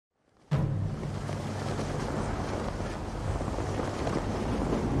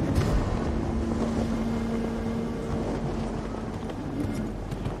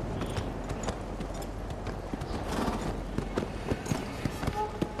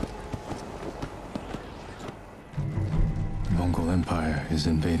Empire is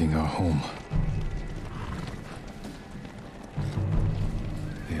invading our home.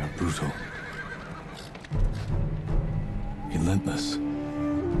 They are brutal, relentless,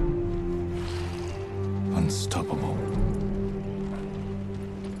 unstoppable.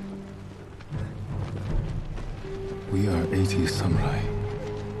 We are 80 samurai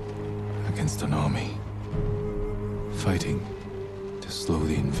against an army, fighting to slow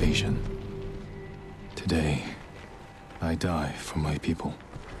the invasion. Today, I die for my people.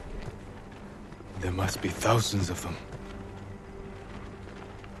 There must be thousands of them.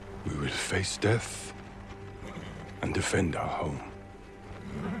 We will face death and defend our home.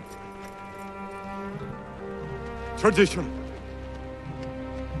 Tradition,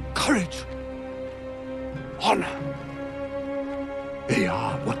 courage, honor. They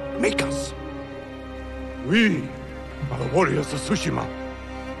are what make us. We are the warriors of Tsushima.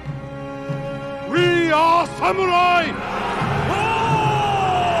 We are samurai!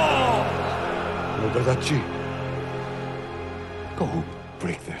 Nogadachi, go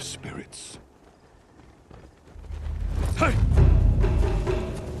break their spirits. Hey!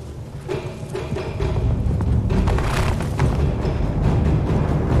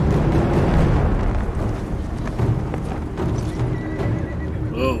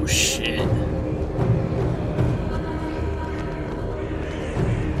 Oh shit.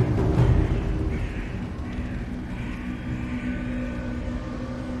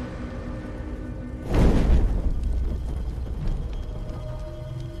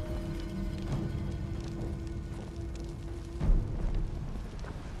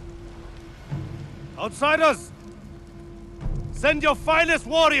 Outsiders! Send your finest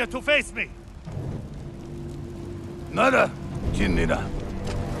warrior to face me! Nada, Jinnida.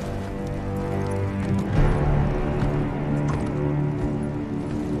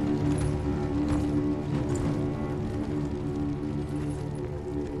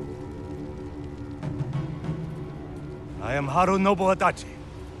 I am Harunobu Adachi,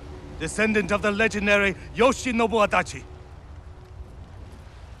 descendant of the legendary Yoshinobu Adachi.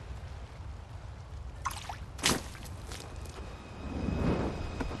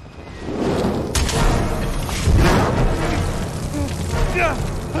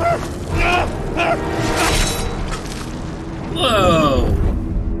 Whoa!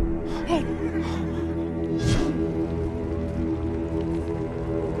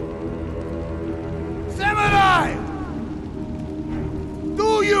 Samurai!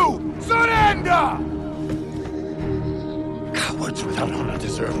 Do you surrender? Cowards without honor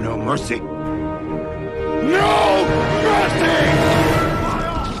deserve no mercy. No mercy!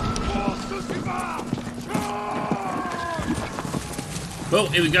 Well,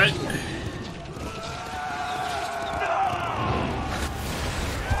 here we go.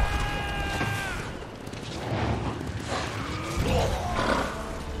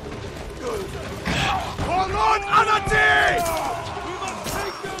 Hold on, Adachi!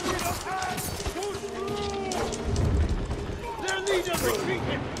 Their leader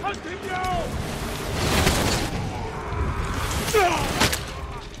retreated! Continue!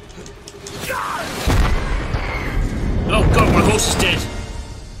 Oh god, my horse is dead.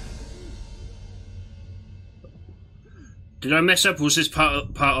 Did I mess up or was this part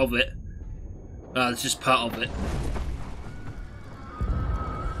of it? Ah, this is part of it.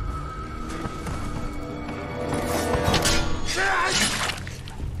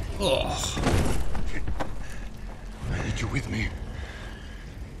 Oh. I need you with me.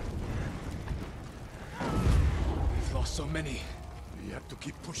 We've lost so many. We have to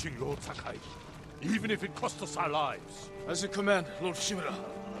keep pushing, Lord Sakai. Even if it costs us our lives. As you command, Lord Shimura.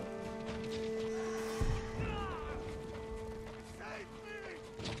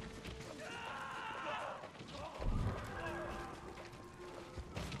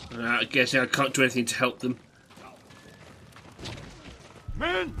 I guess I can't do anything to help them.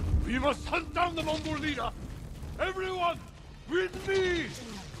 Men, we must hunt down the Mongol leader! Everyone, with me!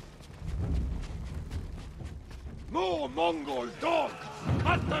 No Mongol dogs!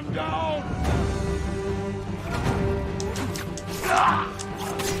 Cut them down!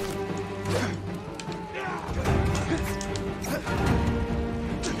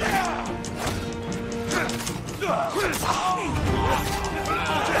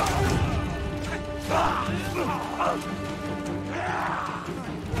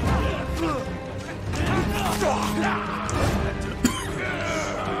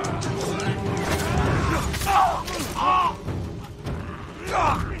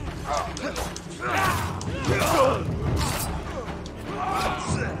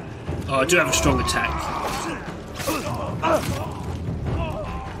 Oh, I do have a strong attack.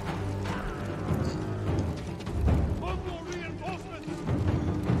 Mongol reinforcements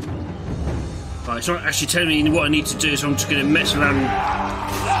it's not actually telling me what I need to do, so I'm just going to mess around,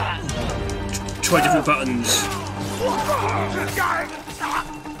 try different buttons.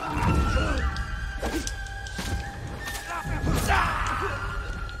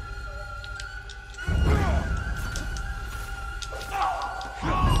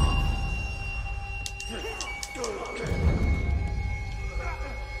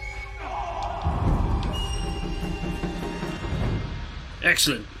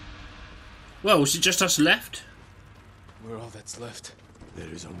 Excellent. Well, is it just us left? We're all that's left. There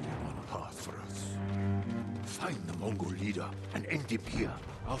is only one path for us. Find the Mongol leader and end him here.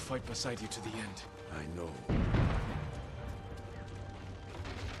 I'll fight beside you to the end. I know.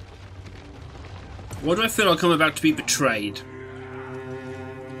 Why do I feel like I'm about to be betrayed?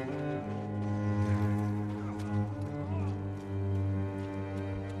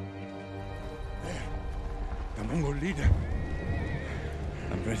 There. The Mongol leader.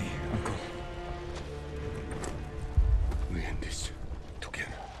 I'm ready, Uncle. We end this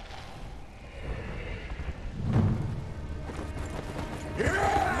together.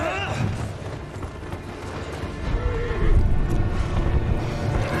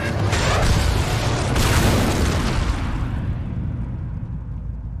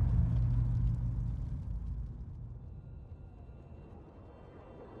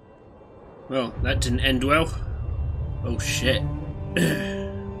 Well, that didn't end well. Oh shit.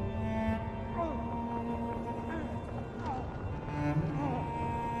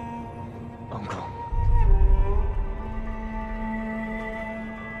 Uncle.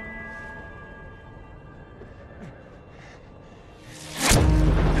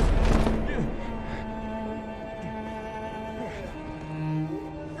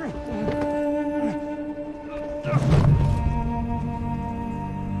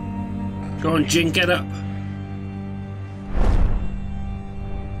 Go on, Jin, get up.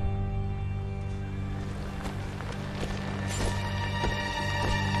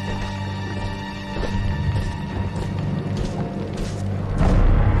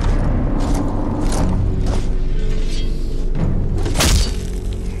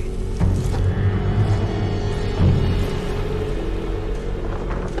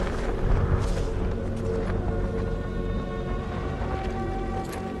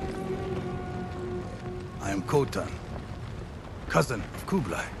 I am Khotan, cousin of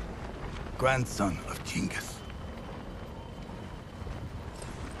Kublai, grandson of Genghis.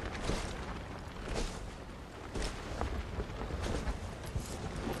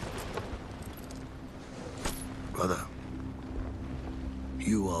 Brother,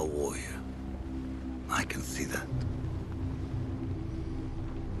 you are a warrior. I can see that.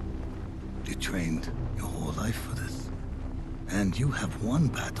 You trained your whole life for this. And you have won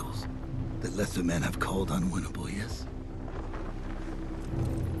battles that lesser men have called unwinnable, yes?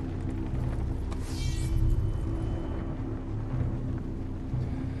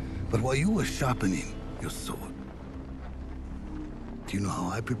 But while you were sharpening your sword, do you know how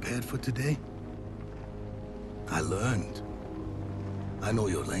I prepared for today? I learned. I know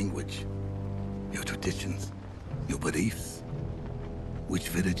your language, your traditions, your beliefs, which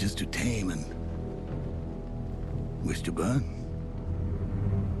villages to tame and which to burn.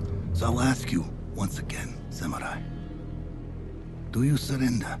 So I'll ask you once again, Samurai. Do you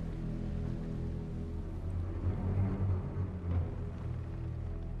surrender?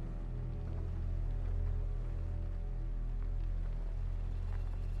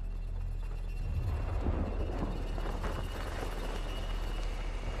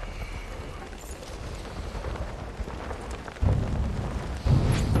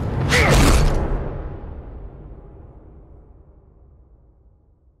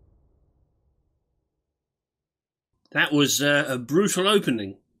 That was a brutal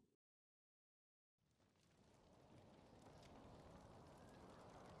opening.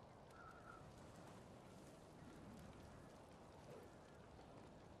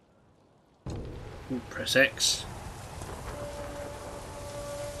 Ooh, press X.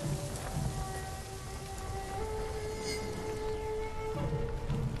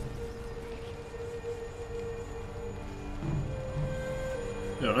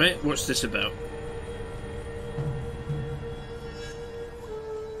 Alright, what's this about?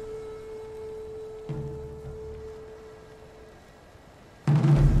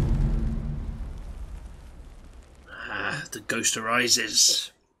 The ghost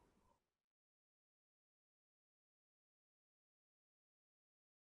arises.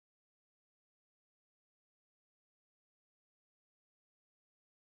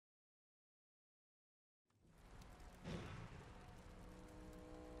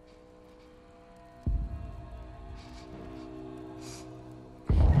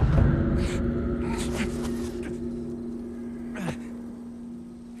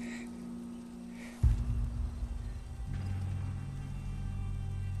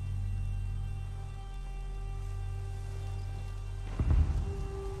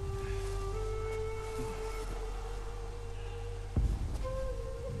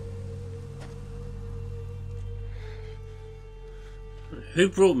 Who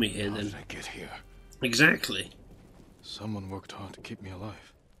brought me here How then? did I get here? Exactly. Someone worked hard to keep me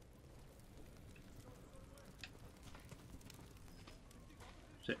alive.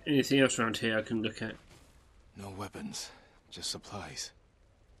 Is there anything else around here I can look at? No weapons, just supplies.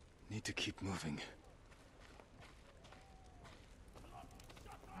 Need to keep moving.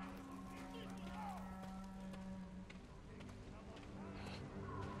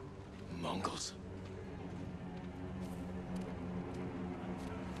 Mongols.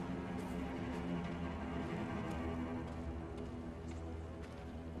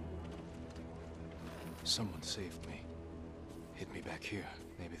 Someone saved me. Hid me back here.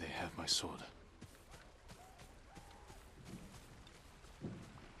 Maybe they have my sword.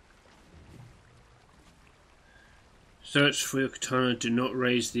 Search for your katana, do not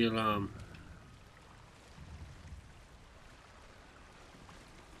raise the alarm.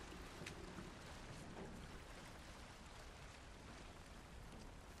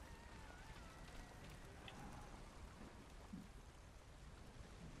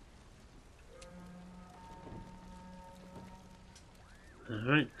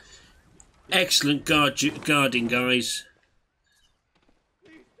 Alright. Excellent guarding, guys.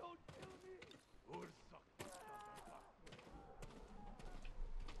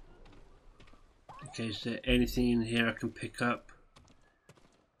 Okay, is there anything in here I can pick up?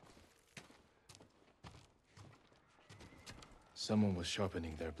 Someone was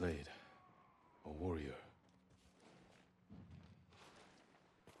sharpening their blade. A warrior.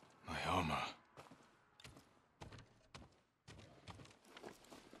 My armor.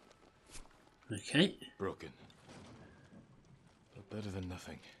 Okay. Broken. But better than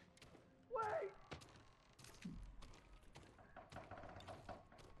nothing.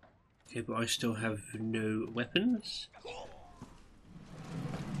 Okay, but I still have no weapons.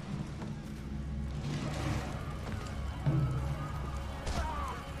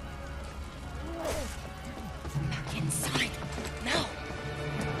 Back inside, now!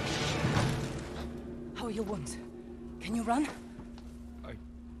 How are your wounds? Can you run? I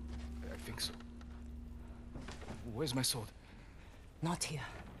think so. Where's my sword? Not here.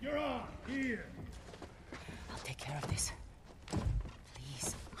 You're on! Here! I'll take care of this.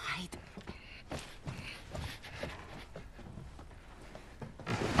 Please, hide.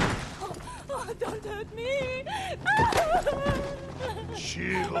 Oh, don't hurt me!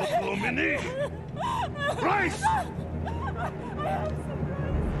 Shield Lumini! Rice!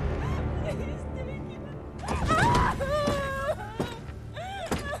 Please take it.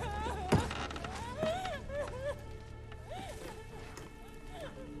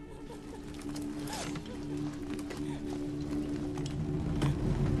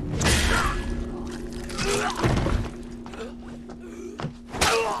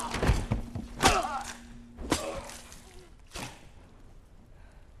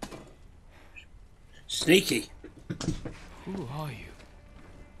 Sneaky. Who are you?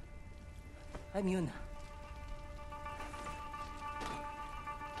 I'm Yuna.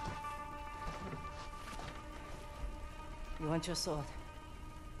 You want your sword?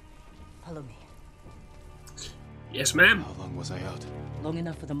 Follow me. Yes, ma'am. How long was I out? Long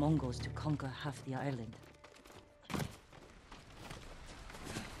enough for the Mongols to conquer half the island.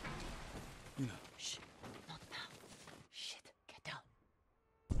 Shh. Not now. Shit. Get down.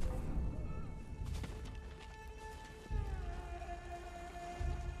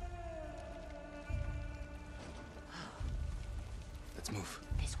 Let's move.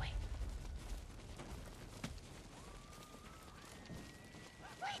 This way.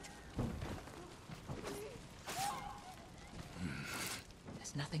 Wait.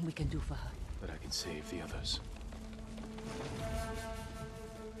 There's nothing we can do for her. But I can save the others.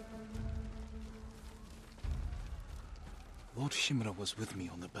 Lord Shimura was with me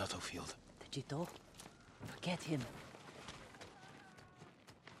on the battlefield. The Jito? Forget him.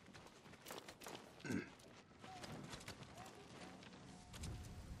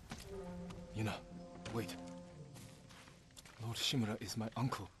 Yuna, wait. Lord Shimura is my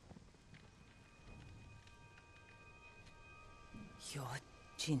uncle. You're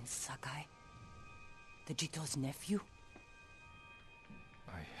Jin Sakai? The Jito's nephew?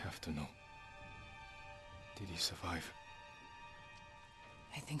 I have to know. Did he survive?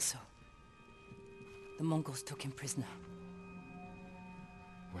 I think so. The Mongols took him prisoner.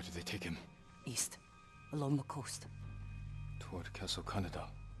 Where did they take him? East, along the coast. Toward Castle Kaneda.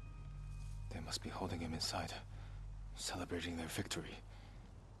 They must be holding him inside, celebrating their victory.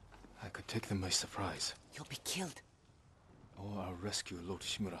 I could take them by surprise. You'll be killed. Or I'll rescue Lord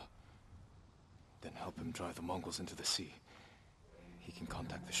Shimura. Then help him drive the Mongols into the sea. He can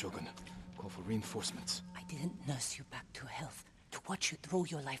contact the Shogun, call for reinforcements. I didn't nurse you back to health to watch you throw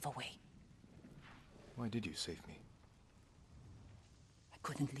your life away. Why did you save me? I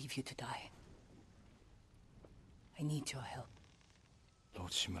couldn't leave you to die. I need your help.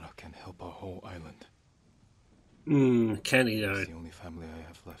 Lord Shimura can help our whole island. Can he though? He's the only family I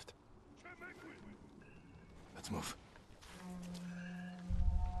have left. Let's move.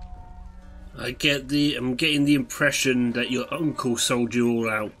 I'm getting the impression that your uncle sold you all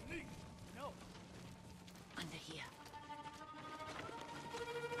out. Under here.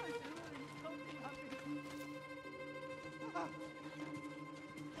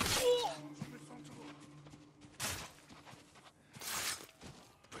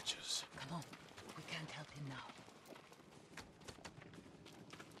 Bridges. Come on. We can't help him now.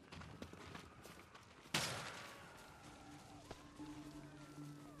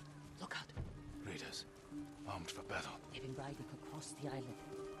 Look out. Raiders. Armed for battle. They've been riding across the island,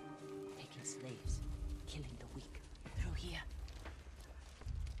 taking slaves, killing the weak. Through here.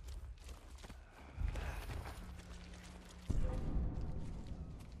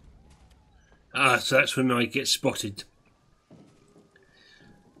 Ah, so that's when I get spotted.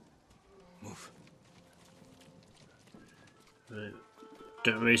 Move. Right.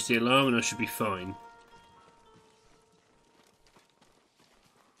 Don't raise the alarm and I should be fine.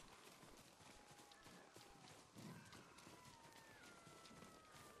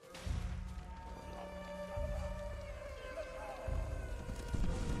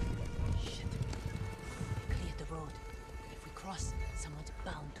 Shit. Cleared the road. If we cross, someone's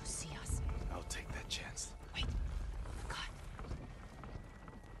bound to see us. I'll take that chance. Wait. God.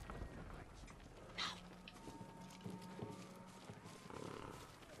 Now.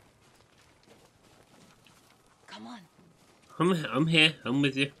 Come on. I'm here. I'm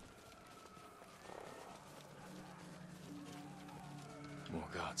with you. More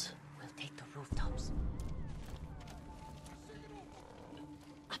guards. We'll take the rooftops.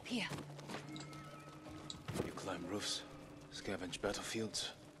 Up here. You climb roofs, scavenge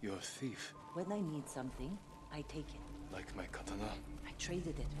battlefields. You're a thief. When I need something, I take it. Like my katana. I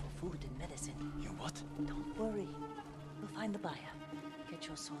traded it for food and medicine. You what? Don't worry. We'll find the buyer. Get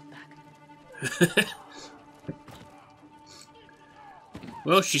your sword back.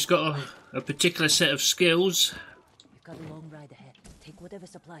 Well, she's got a particular set of skills. We've got a long ride ahead. Take whatever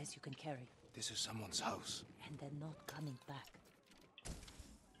supplies you can carry. This is someone's house. And they're not coming back.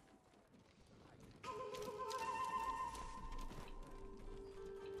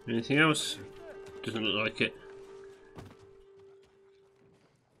 Anything else? Doesn't look like it.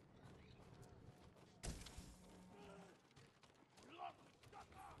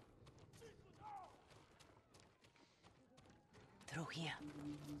 Through here.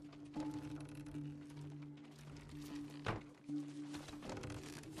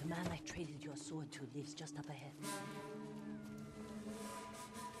 The man I traded your sword to lives just up ahead.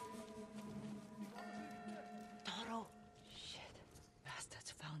 Toro! Shit.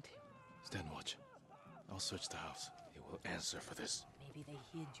 Bastards found him. Stand watch. I'll search the house. He will answer for this. Maybe they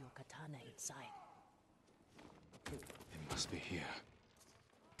hid your katana inside. It must be here.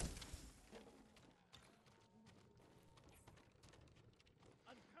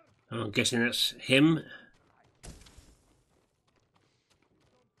 I'm guessing that's him.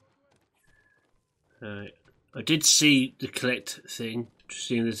 I did see the collect thing, just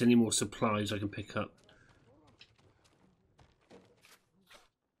seeing if there's any more supplies I can pick up.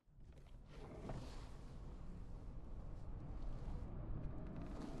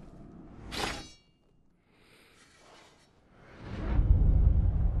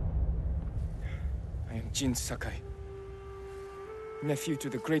 I am Jin Sakai, nephew to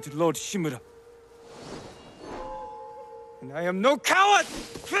the great Lord Shimura. And I am no coward!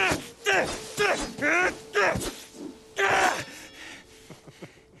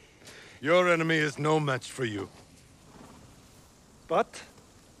 Your enemy is no match for you. But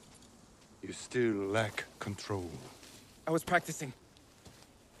You still lack control. I was practicing.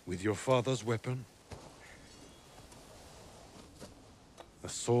 With your father's weapon? The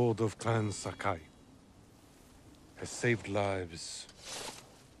sword of Clan Sakai has saved lives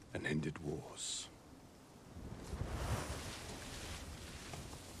and ended wars.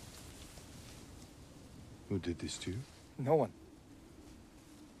 Who did this to you? No one.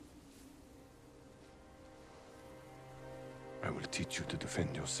 I will teach you to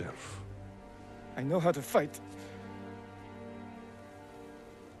defend yourself. I know how to fight.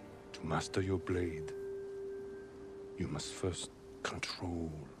 To master your blade, you must first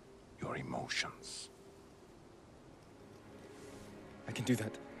control your emotions. I can do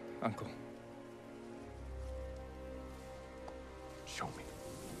that, Uncle. Show me.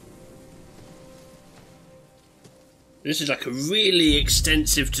 This is like a really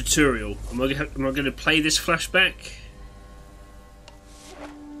extensive tutorial. Am I going to play this flashback?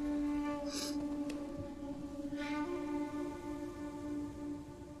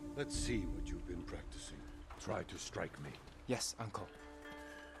 Let's see what you've been practicing. Try to strike me. Yes, Uncle.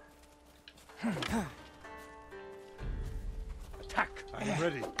 Attack! I am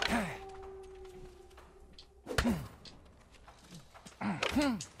ready.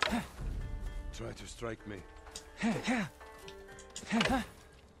 Try to strike me.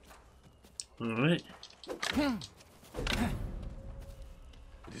 Alright.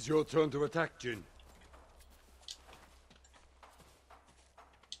 It is your turn to attack, Jin.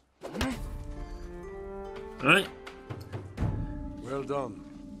 Alright. Well done.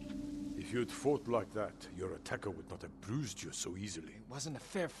 If you'd fought like that, your attacker would not have bruised you so easily. It wasn't a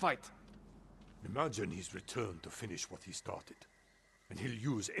fair fight. Imagine he's returned to finish what he started. And he'll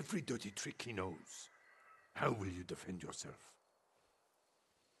use every dirty trick he knows. How will you defend yourself?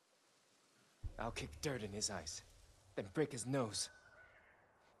 I'll kick dirt in his eyes, then break his nose.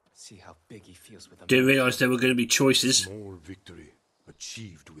 See how big he feels with them. Didn't realise there were going to be choices. Small victory,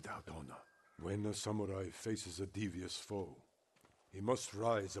 achieved without honor. When a samurai faces a devious foe, he must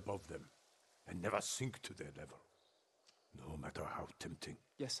rise above them and never sink to their level, no matter how tempting.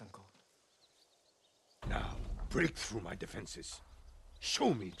 Yes, Uncle. Now, break through my defenses.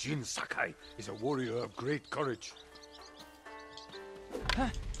 Show me Jin Sakai is a warrior of great courage.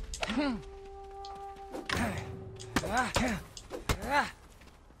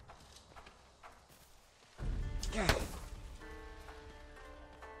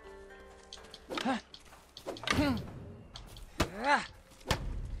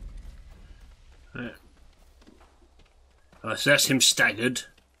 Oh, so that's him staggered.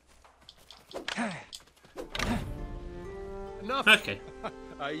 Enough! Okay.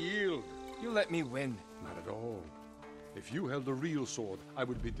 I yield. You let me win. Not at all. If you held the real sword, I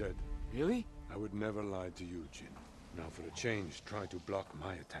would be dead. Really? I would never lie to you, Jin. Now for a change, try to block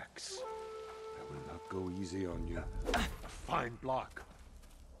my attacks. I will not go easy on you. A fine block.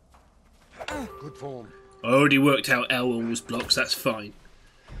 Good form. I already worked out L1 was blocks, that's fine.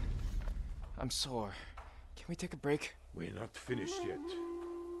 I'm sore. Can we take a break? We're not finished yet.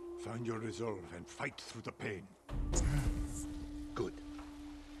 Find your resolve and fight through the pain. Good.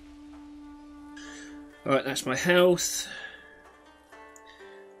 Alright, that's my health.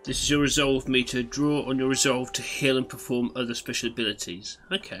 This is your resolve meter. Draw on your resolve to heal and perform other special abilities.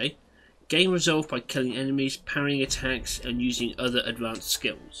 Okay. Gain resolve by killing enemies, parrying attacks, and using other advanced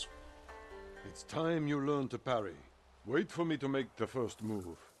skills. It's time you learn to parry. Wait for me to make the first move.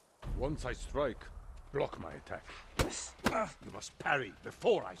 Once I strike, block my attack. You must parry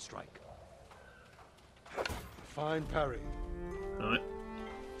before I strike. Fine parry. Alright.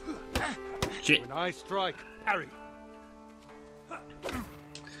 Shit. When I strike, parry.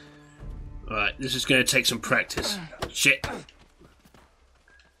 Alright, this is going to take some practice. Shit.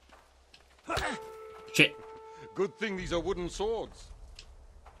 Shit. Good thing these are wooden swords.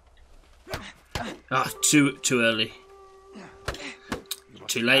 Ah, too early. You must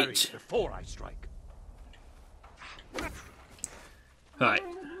Too parry late. before I strike. Alright.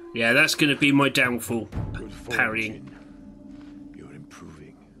 Yeah, that's going to be my downfall. Good form, Parrying. Jin. You're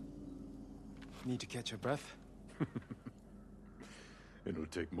improving. Need to catch your breath? It'll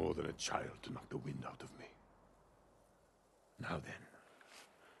take more than a child to knock the wind out of me. Now then,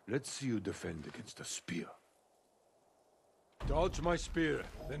 let's see you defend against a spear. Dodge my spear,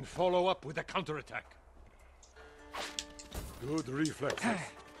 then follow up with a counterattack. Good reflexes.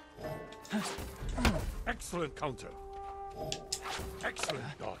 Excellent counter. Excellent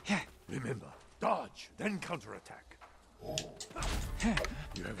dodge. Remember, dodge, then counterattack.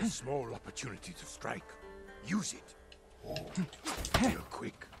 You have a small opportunity to strike. Use it. You're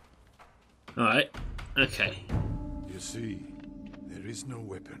quick. Alright. Okay. You see, there is no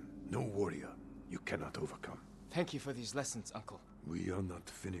weapon, no warrior you cannot overcome. Thank you for these lessons, Uncle. We are not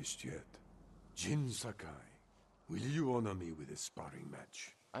finished yet. Jin Sakai, will you honor me with a sparring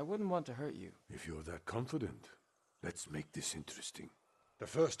match? I wouldn't want to hurt you. If you're that confident, let's make this interesting. The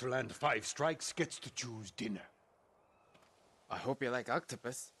first to land 5 strikes gets to choose dinner. I hope you like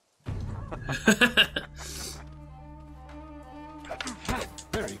octopus.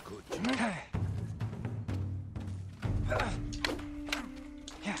 Very good, Jin.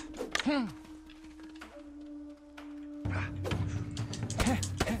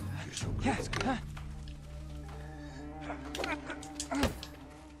 You're so great skill.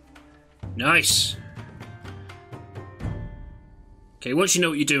 Nice. Okay, once you know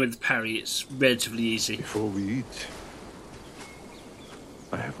what you're doing with the parry, it's relatively easy. Before we eat,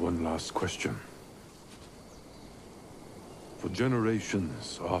 I have one last question. For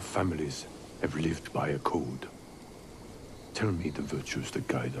generations, our families have lived by a code. Tell me the virtues that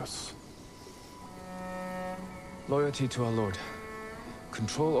guide us. Loyalty to our Lord.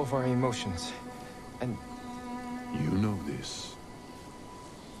 Control over our emotions. And You know this.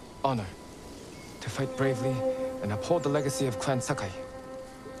 honor. To fight bravely and uphold the legacy of Clan Sakai.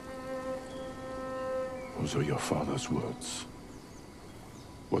 Those are your father's words.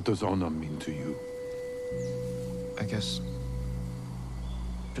 What does honor mean to you? I guess...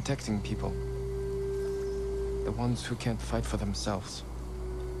 protecting people. The ones who can't fight for themselves.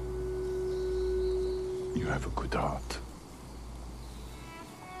 You have a good heart.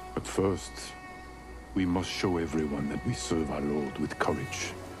 But first, we must show everyone that we serve our Lord with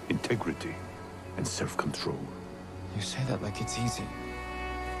courage, integrity, and self-control. You say that like it's easy.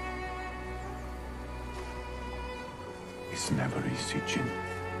 It's never easy, Jin.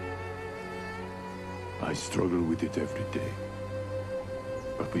 I struggle with it every day.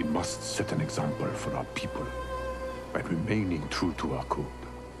 But we must set an example for our people by remaining true to our code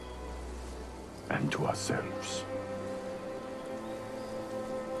and to ourselves.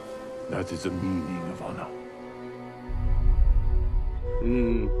 That is the meaning of honor.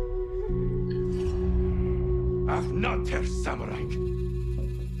 Ach, not Herr Samurai.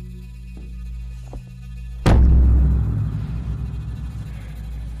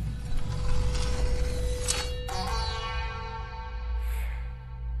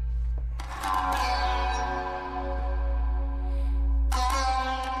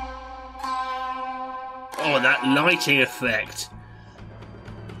 Oh, that lighting effect.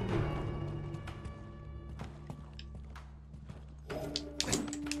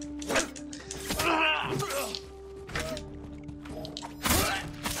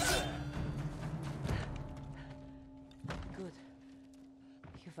 Good.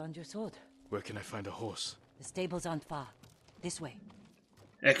 You found your sword. Where can I find a horse? The stables aren't far. This way.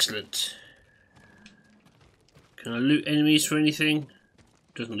 Excellent. Can I loot enemies for anything?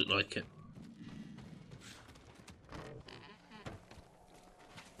 Doesn't look like it.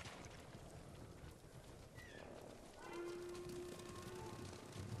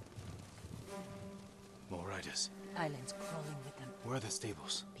 More riders. Islands crawling with them. Where are the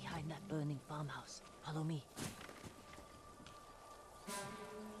stables? Behind that burning farmhouse. Follow me.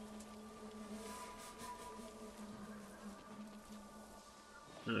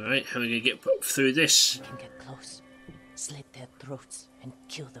 Alright, how are we going to get through this? We can get close. Slit their throats and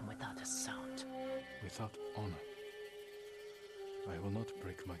kill them without a sound. Without honor. I will not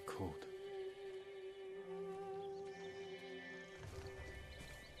break my code.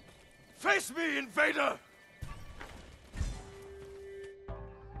 Face me, invader!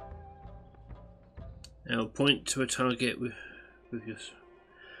 Now point to a target with your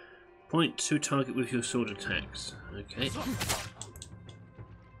sword attacks. Okay.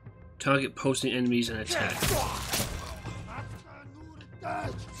 Target pulsing enemies and attack.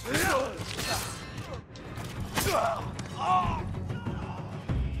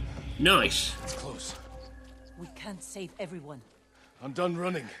 Nice. It's close. We can't save everyone. I'm done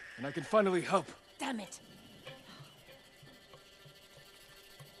running, and I can finally help. Damn it!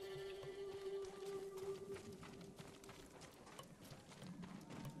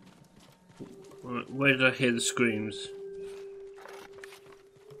 Right, where did I hear the screams?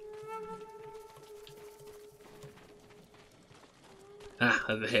 Ah,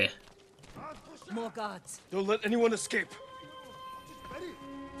 over here. More guards. Don't let anyone escape.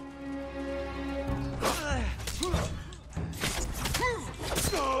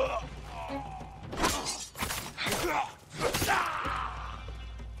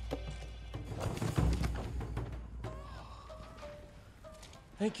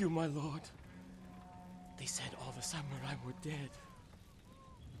 Thank you, my lord. They said all the samurai were dead.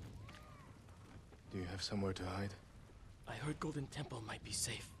 Do you have somewhere to hide? I heard Golden Temple might be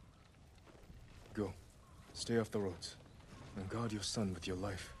safe. Go. Stay off the roads. And guard your son with your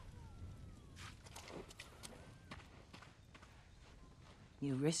life.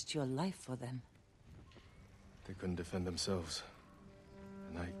 You risked your life for them. They couldn't defend themselves.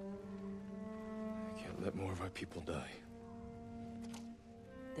 And I can't let more of our people die.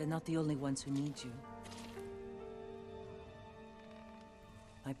 They're not the only ones who need you.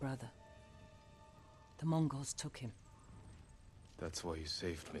 My brother. The Mongols took him. That's why you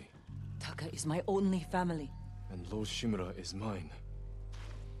saved me. Taka is my only family. And Lord Shimura is mine.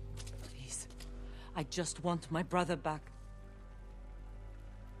 Please. I just want my brother back.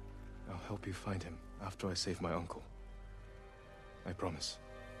 I'll help you find him after I save my uncle. I promise.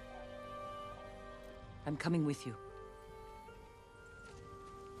 I'm coming with you.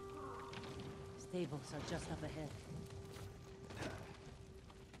 Stables are just up ahead.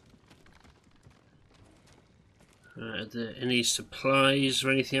 Are there any supplies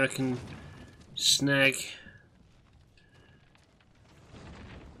or anything I can snag?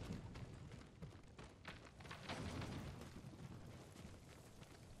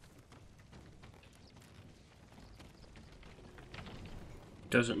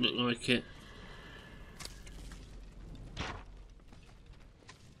 Doesn't look like it.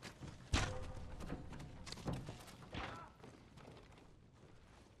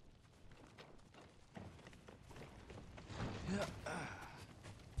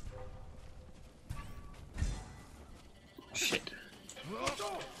 Shit.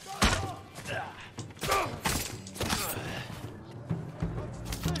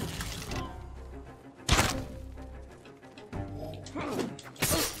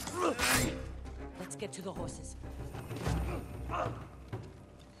 Let's get to the horses.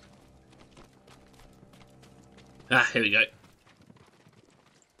 Ah, here we go.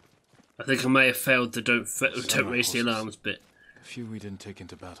 I think I may have failed the don't raise the alarms bit. A few we didn't take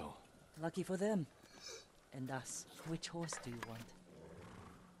into battle. Lucky for them. And us. Which horse do you want?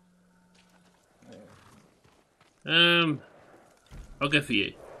 I'll go for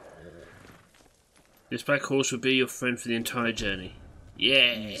you. This black horse will be your friend for the entire journey.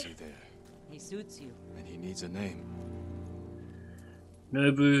 Yeah! Easy there. He suits you. And he needs a name.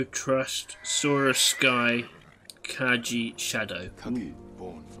 Nobu, Trust, Sora, Sky, Kaji, Shadow. Kage,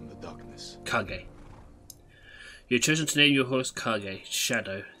 born from the darkness. Kage. You have chosen to name your horse Kage,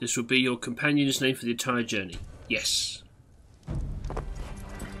 Shadow. This will be your companion's name for the entire journey. Yes.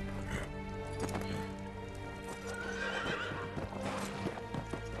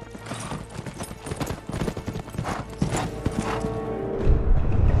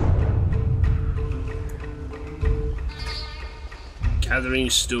 Gathering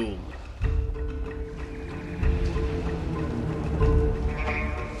Storm.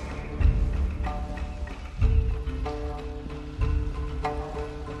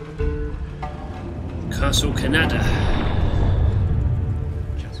 Castle Canada.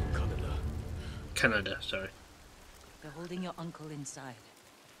 Castle Canada. Canada, sorry. They're holding your uncle inside.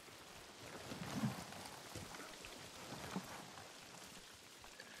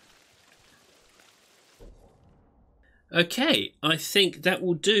 Okay, I think that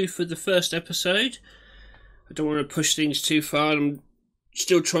will do for the first episode. I don't want to push things too far. I'm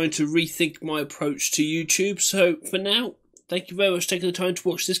still trying to rethink my approach to YouTube. So for now, thank you very much for taking the time to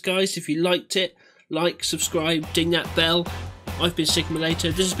watch this, guys. If you liked it, like, subscribe, ding that bell. I've been Sigma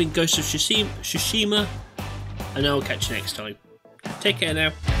Later. This has been Ghost of Tsushima, and I'll catch you next time. Take care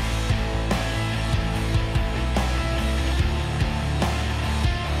now.